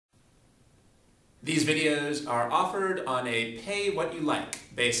These videos are offered on a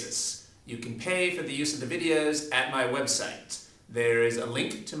pay-what-you-like basis. You can pay for the use of the videos at my website. There is a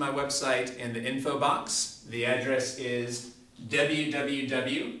link to my website in the info box. The address is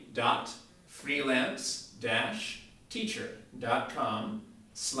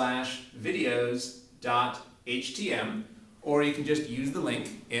www.freelance-teacher.com/videos.htm, or you can just use the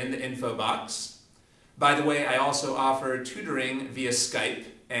link in the info box. By the way, I also offer tutoring via Skype,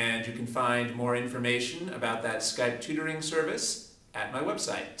 and you can find more information about that Skype tutoring service at my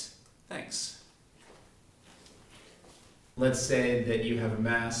website. Thanks. Let's say that you have a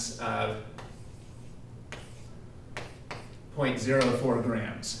mass of 0.04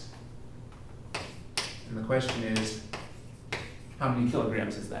 grams. And the question is, how many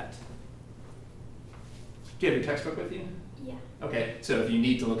kilograms is that? Do you have your textbook with you? Yeah. Okay, so if you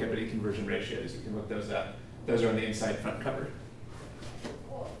need to look up any conversion ratios, you can look those up. Those are on the inside front cover.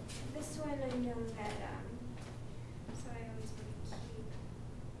 Well, this one I know that, so I always want to keep.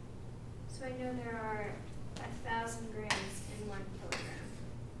 So I know there are 1,000 grams in 1 kilogram.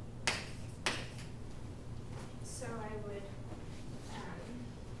 So I would get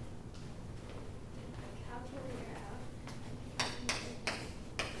my calculator out.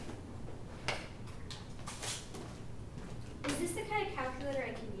 Is this the kind of calculator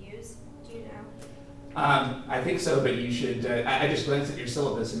I can use? Do you know? I think so, but you should, I just glanced at your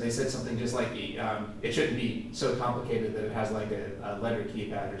syllabus and they said something just like, it shouldn't be so complicated that it has like a letter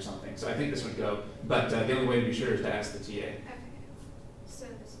keypad or something. So I think this would go, but the only way to be sure is to ask the TA. Okay. So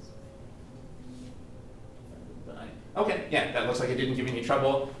this is Okay, yeah, that looks like it didn't give you any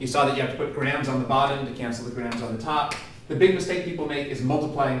trouble. You saw that you have to put grams on the bottom to cancel the grams on the top. The big mistake people make is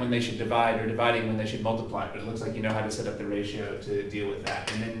multiplying when they should divide or dividing when they should multiply, but it looks like you know how to set up the ratio to deal with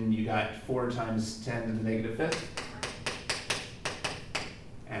that. And then you got 4 times 10 to the negative 5th.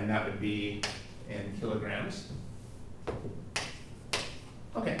 And that would be in kilograms.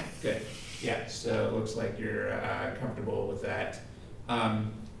 Okay, good. Yeah, so it looks like you're comfortable with that. How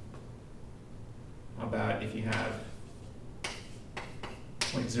about if you have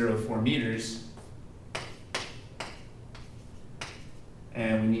 0.04 meters,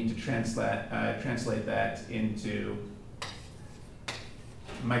 and we need to translate that into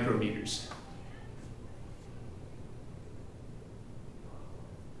micrometers.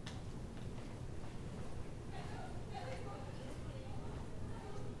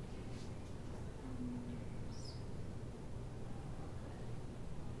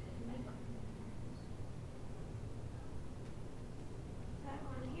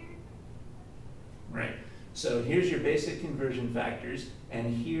 Right. So here's your basic conversion factors, and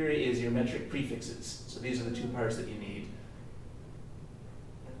here is your metric prefixes. So these are the 2 parts that you need.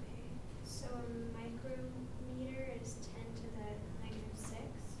 okay. So a micrometer is 10 to the negative 6.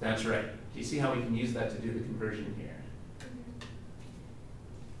 That's right. Do you see how we can use that to do the conversion here?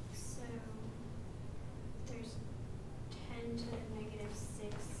 So there's 10 to the negative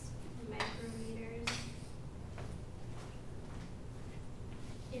 6 micrometers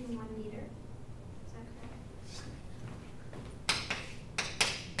in 1 meter. Is that correct?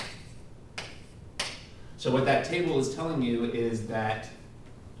 So what that table is telling you is that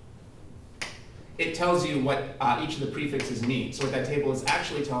it tells you what each of the prefixes mean. So what that table is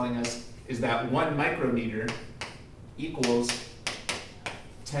actually telling us is that 1 micrometer equals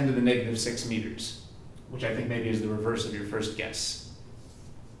 10 to the negative 6 meters, which I think maybe is the reverse of your first guess.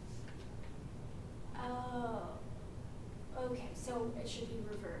 Oh, okay. So it should be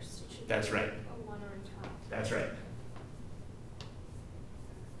reversed. It should That's be right. a 1 on top. That's right.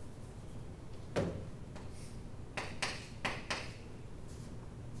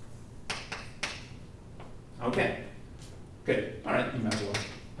 Okay, good. All right, you might as well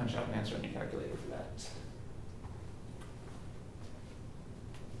punch out an answer on your calculator for that.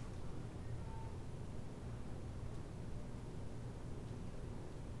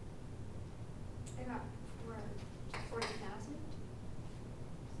 I got 40,000. Does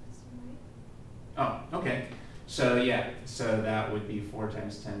that seem right? Oh, okay. So yeah, so that would be 4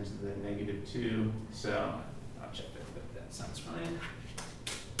 times 10 to the negative 2. So I'll check that, but that sounds fine.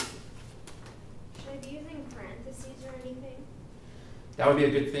 Should I be using parentheses or anything? That would be a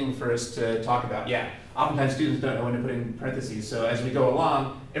good thing for us to talk about. Yeah, oftentimes students don't know when to put in parentheses. So as we go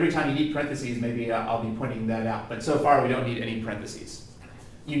along, every time you need parentheses, maybe I'll be pointing that out. But so far, we don't need any parentheses.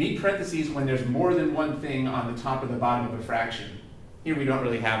 You need parentheses when there's more than one thing on the top or the bottom of a fraction. Here we don't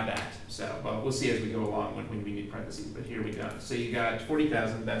really have that. So well, we'll see as we go along when we need parentheses, but here we go. So you got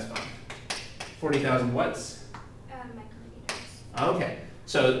 40,000, that's fine. 40,000 what's? Micrometers. Okay,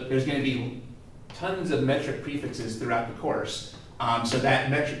 so there's going to be tons of metric prefixes throughout the course. So that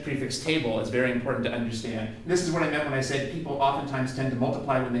metric prefix table is very important to understand. This is what I meant when I said people oftentimes tend to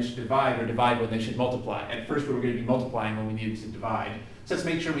multiply when they should divide or divide when they should multiply. At first we were going to be multiplying when we needed to divide. So let's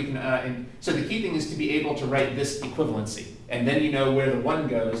make sure we can, so the key thing is to be able to write this equivalency. And then you know where the 1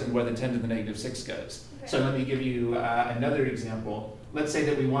 goes and where the 10 to the negative 6 goes. Okay. So let me give you another example. Let's say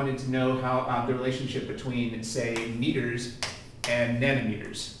that we wanted to know how the relationship between, say, meters and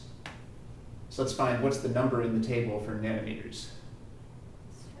nanometers. So let's find what's the number in the table for nanometers.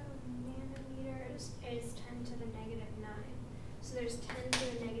 So nanometers is 10 to the negative 9. So there's 10 to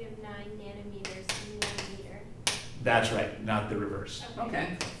the negative 9 nanometers in 1 meter. That's right, not the reverse.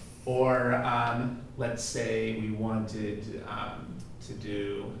 Okay. Or let's say we wanted to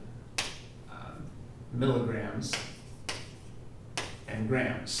do milligrams and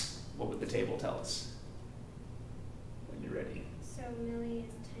grams. What would the table tell us when you're ready? So milli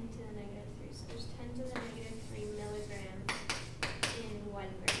is 10 to the negative 3. So there's 10 to the negative 3 milligrams in 1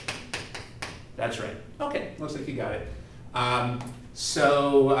 gram. That's right. Okay, looks like you got it.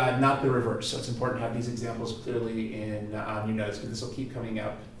 So not the reverse. So it's important to have these examples clearly in your notes because this will keep coming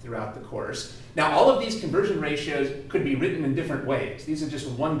up throughout the course. Now all of these conversion ratios could be written in different ways. These are just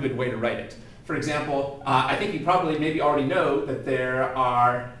one good way to write it. For example, I think you probably maybe already know that there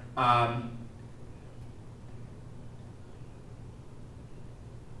are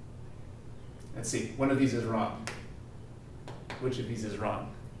let's see, one of these is wrong. Which of these is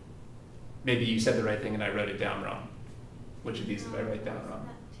wrong? Maybe you said the right thing and I wrote it down wrong. Which of these did I write down wrong?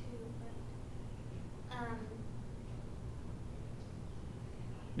 That too, but,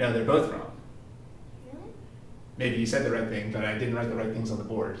 No, they're both wrong. really? Maybe you said the right thing, but I didn't write the right things on the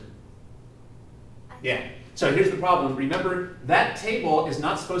board. Yeah. So here's the problem. Remember, that table is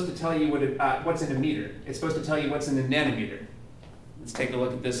not supposed to tell you what what's in a meter. It's supposed to tell you what's in a nanometer. Let's take a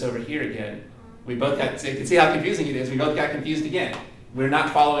look at this over here again. We both got, so you can see how confusing it is. We both got confused again. We're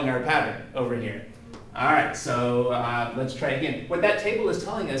not following our pattern over here. All right, so let's try again. What that table is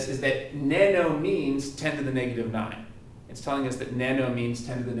telling us is that nano means 10 to the negative 9. It's telling us that nano means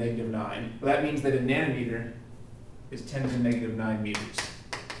 10 to the negative 9. Well, that means that a nanometer is 10 to the negative 9 meters.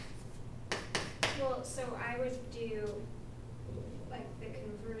 Well, so I would do like the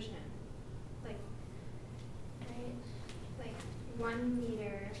conversion, like, right? Like 1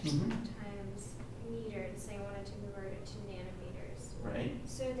 meter times meters. Say I wanted to convert it to nanometers. Right.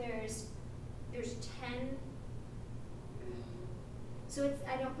 So there's 10. So it's,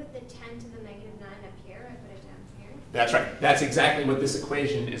 I don't put the 10 to the negative 9 up here. I put it down here. That's right. That's exactly what this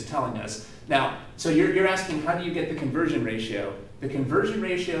equation is telling us. Now, so you're asking how do you get the conversion ratio? The conversion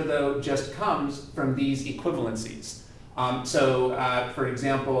ratio, though, just comes from these equivalencies. For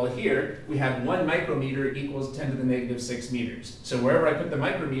example, here, we have 1 micrometer equals 10 to the negative 6 meters. So wherever I put the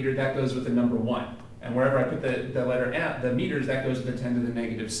micrometer, that goes with the number 1. And wherever I put the letter M, the meters, that goes with the 10 to the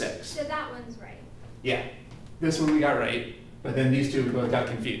negative 6. So that one's right. Yeah. This one we got right, but then these two we both got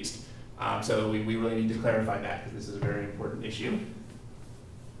confused. So we really need to clarify that because this is a very important issue.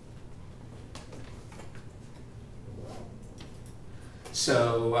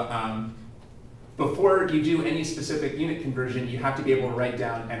 So before you do any specific unit conversion, you have to be able to write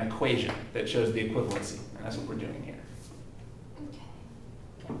down an equation that shows the equivalency. And that's what we're doing here.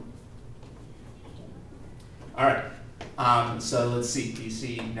 Okay. All right. So let's see. Do you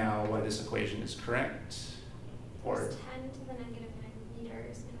see now why this equation is correct? Or It's 10 to the negative 9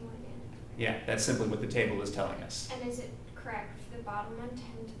 meters in 1 nanometer. yeah, that's simply what the table is telling us. And is it correct for the bottom one, 10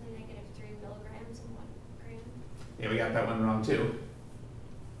 to the negative 3 milligrams in 1 gram? Yeah, we got that one wrong too.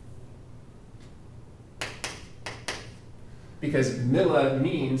 Because milli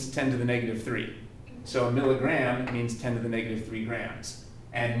means 10 to the negative 3. So a milligram means 10 to the negative 3 grams.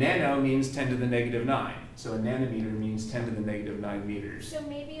 And nano means 10 to the negative 9. So a nanometer means 10 to the negative 9 meters. So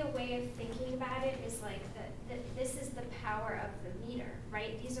maybe a way of thinking about it is like this is the power of the meter,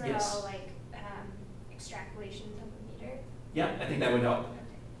 right? These are Yes. all like extrapolations of the meter. Yeah, I think that would help.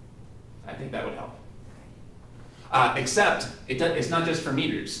 Okay. I think that would help. Except it's not just for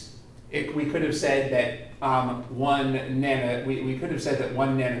meters. We could have said that we could have said that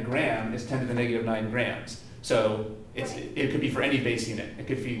 1 nanogram is 10 to the negative 9 grams. So it could be for any base unit. It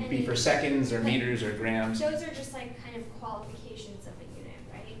could be for seconds or meters or grams. Those are just like kind of qualifications of a unit,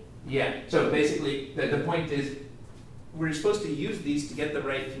 right? Yeah. So basically, the point is we're supposed to use these to get the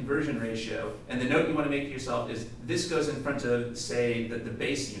right conversion ratio. And the note you want to make to yourself is this goes in front of, say, the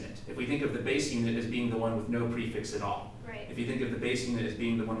base unit. If we think of the base unit as being the one with no prefix at all. Right. If you think of the base unit as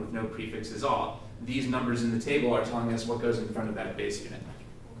being the one with no prefix at all, these numbers in the table are telling us what goes in front of that base unit.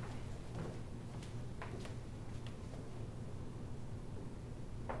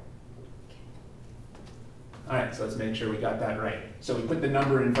 All right, so so let's make sure we got that right. So we put the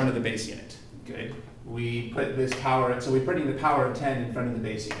number in front of the base unit. Good. We put this power, so we're putting the power of 10 in front of the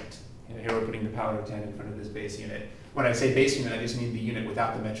base unit. And here we're putting the power of 10 in front of this base unit. When I say base unit, I just mean the unit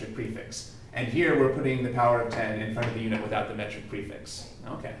without the metric prefix. And here we're putting the power of 10 in front of the unit without the metric prefix.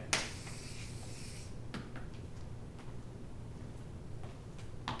 Okay.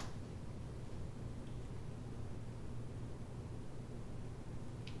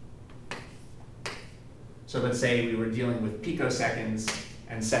 So let's say we were dealing with picoseconds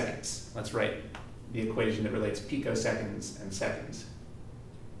and seconds. Let's write the equation that relates picoseconds and seconds.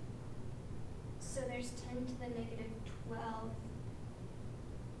 So there's 10 to the negative 12.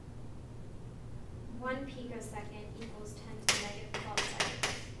 1 picosecond equals 10 to the negative 12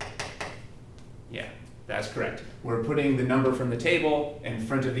 seconds. Yeah, that's correct. We're putting the number from the table in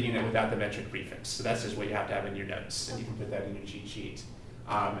front of the unit without the metric prefix. So that's just what you have to have in your notes. And you can put that in your cheat sheet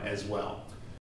as well.